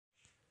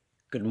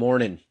Good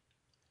morning.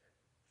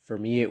 For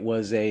me, it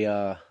was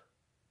a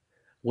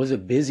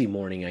busy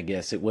morning, I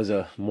guess. It was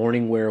a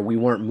morning where we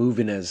weren't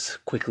moving as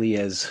quickly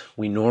as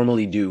we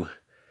normally do.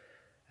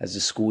 As the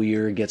school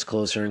year gets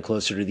closer and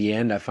closer to the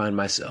end, I find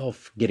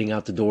myself getting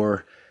out the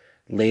door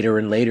later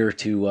and later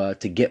to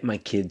get my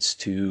kids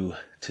to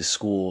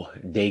school,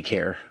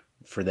 daycare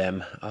for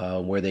them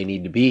where they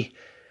need to be.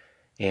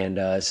 And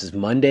this is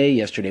Monday.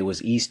 Yesterday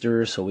was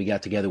Easter, so we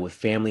got together with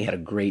family, had a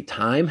great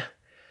time.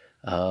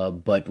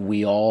 But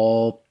we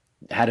all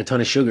had a ton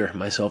of sugar,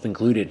 myself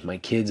included. My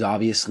kids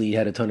obviously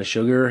had a ton of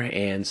sugar,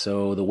 and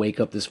so the wake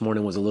up this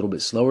morning was a little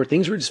bit slower.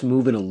 Things were just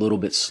moving a little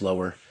bit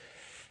slower,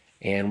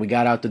 and we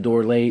got out the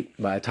door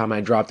late. By the time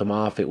I dropped them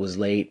off, it was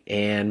late,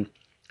 and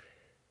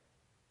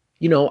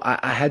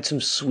I had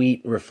some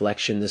sweet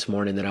reflection this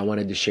morning that I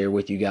wanted to share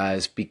with you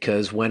guys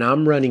because when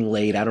I'm running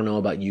late, I don't know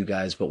about you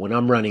guys, but when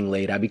I'm running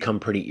late, I become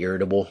pretty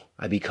irritable.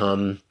 I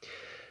become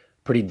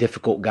pretty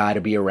difficult guy to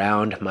be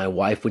around. My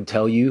wife would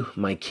tell you,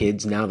 my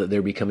kids, now that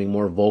they're becoming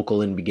more vocal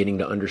and beginning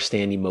to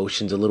understand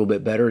emotions a little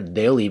bit better,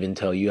 they'll even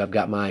tell you. I've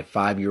got my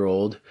 5-year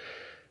old.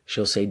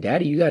 She'll say,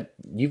 "Daddy,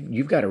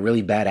 you've got a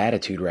really bad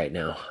attitude right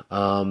now."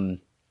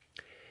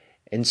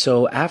 And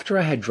so after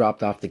I had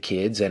dropped off the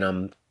kids and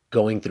I'm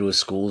going through a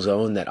school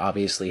zone that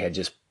obviously had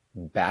just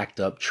backed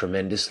up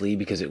tremendously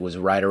because it was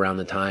right around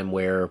the time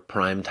where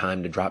prime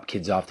time to drop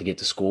kids off to get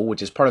to school,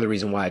 which is part of the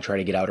reason why I try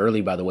to get out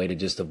early, by the way, to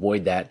just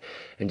avoid that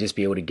and just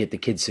be able to get the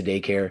kids to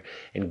daycare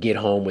and get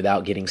home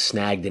without getting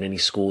snagged in any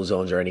school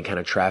zones or any kind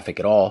of traffic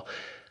at all.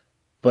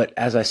 But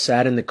as I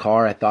sat in the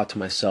car, I thought to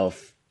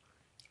myself,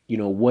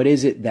 what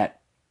is it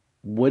that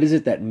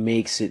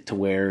makes it to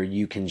where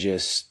you can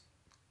just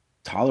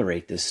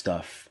tolerate this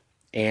stuff?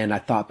 And I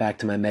thought back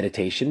to my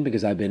meditation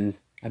because I've been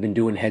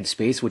doing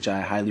Headspace, which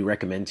I highly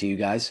recommend to you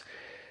guys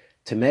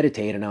to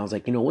meditate. And I was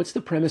like, what's the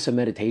premise of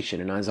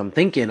meditation? And as I'm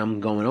thinking, I'm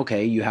going,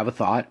 okay, you have a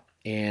thought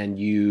and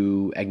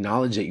you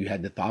acknowledge that you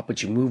had the thought,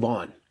 but you move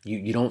on.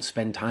 You don't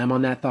spend time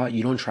on that thought.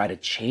 You don't try to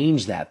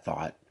change that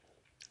thought.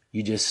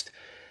 You just,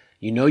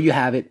 you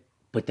have it,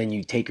 but then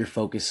you take your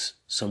focus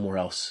somewhere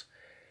else.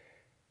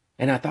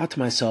 And I thought to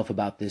myself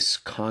about this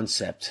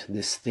concept,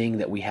 this thing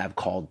that we have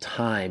called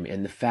time,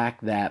 and the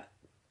fact that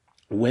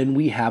when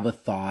we have a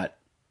thought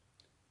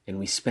and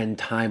we spend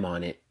time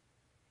on it,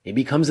 it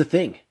becomes a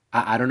thing.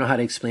 I don't know how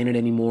to explain it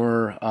any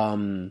more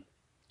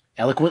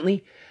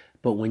eloquently,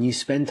 but when you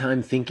spend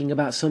time thinking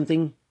about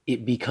something,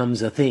 it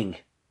becomes a thing.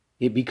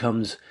 It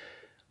becomes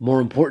more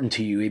important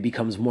to you. It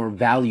becomes more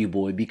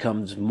valuable. It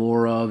becomes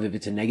more of, if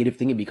it's a negative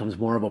thing, it becomes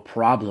more of a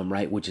problem,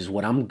 right? Which is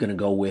what I'm going to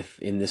go with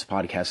in this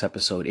podcast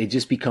episode. It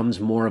just becomes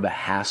more of a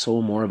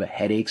hassle, more of a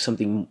headache,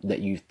 something that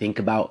you think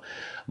about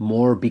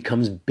more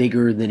becomes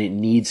bigger than it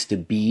needs to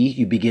be.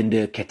 You begin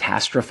to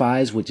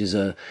catastrophize, which is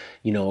a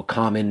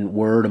common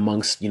word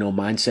amongst,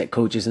 mindset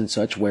coaches and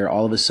such, where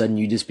all of a sudden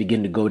you just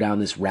begin to go down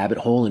this rabbit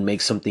hole and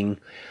make something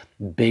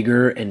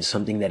bigger and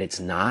something that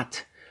it's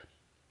not.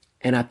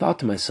 And I thought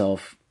to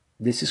myself,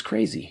 this is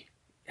crazy.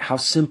 How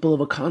simple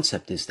of a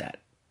concept is that,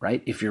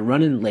 right? If you're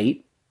running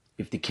late,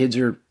 if the kids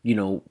are,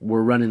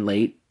 we're running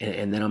late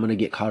and then I'm going to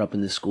get caught up in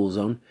this school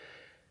zone.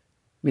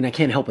 I mean, I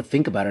can't help but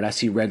think about it. I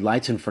see red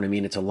lights in front of me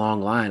and it's a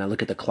long line. I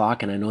look at the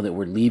clock and I know that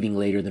we're leaving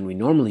later than we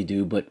normally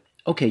do, but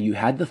okay, you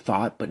had the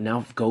thought, but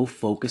now go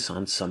focus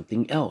on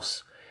something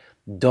else.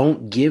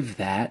 Don't give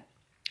that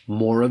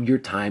more of your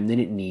time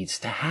than it needs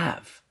to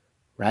have,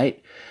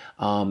 right?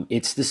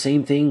 It's the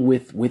same thing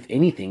with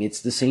anything. It's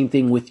the same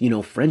thing with,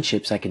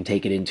 friendships. I can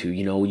take it into,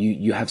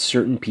 you have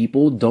certain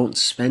people. Don't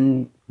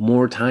spend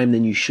more time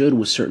than you should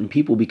with certain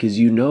people because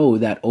you know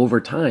that over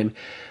time,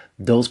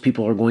 those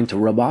people are going to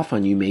rub off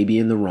on you maybe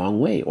in the wrong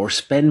way, or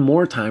spend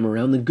more time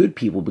around the good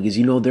people because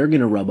you know they're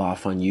going to rub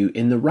off on you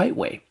in the right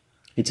way.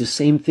 It's the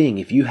same thing.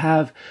 If you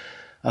have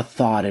a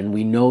thought and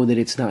we know that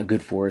it's not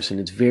good for us and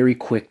it's very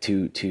quick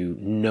to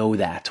know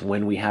that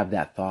when we have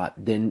that thought,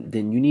 then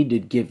you need to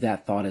give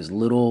that thought as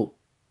little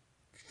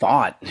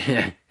thought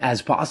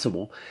as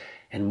possible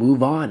and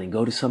move on and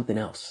go to something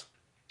else.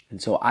 And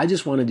so I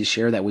just wanted to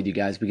share that with you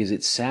guys because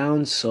it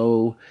sounds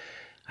so,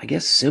 I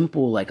guess,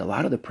 simple, like a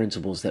lot of the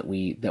principles that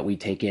we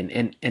take in.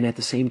 And at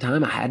the same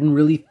time, I hadn't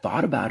really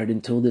thought about it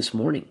until this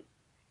morning.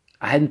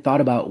 I hadn't thought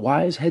about,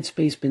 why has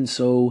Headspace been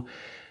so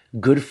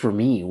good for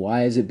me?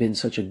 Why has it been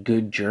such a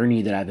good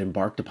journey that I've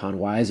embarked upon?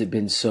 Why has it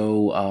been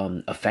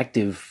so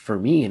effective for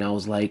me? And I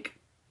was like,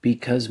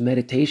 because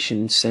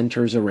meditation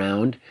centers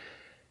around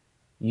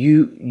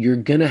you're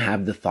gonna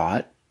have the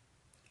thought,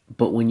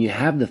 but when you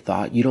have the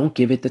thought, you don't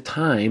give it the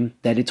time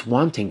that it's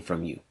wanting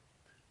from you.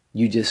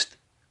 You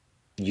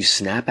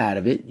snap out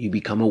of it, you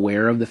become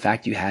aware of the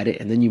fact you had it,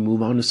 and then you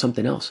move on to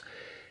something else.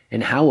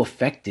 And how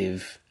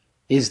effective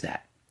is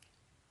that?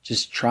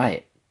 Just try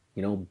it.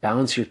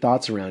 Balance your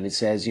thoughts around. It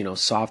says,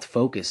 soft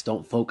focus.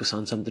 Don't focus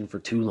on something for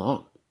too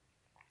long,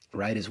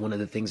 right? Is one of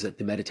the things that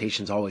the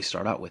meditations always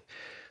start out with.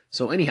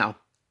 So anyhow,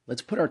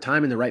 let's put our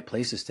time in the right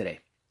places today.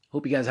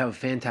 Hope you guys have a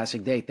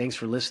fantastic day. Thanks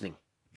for listening.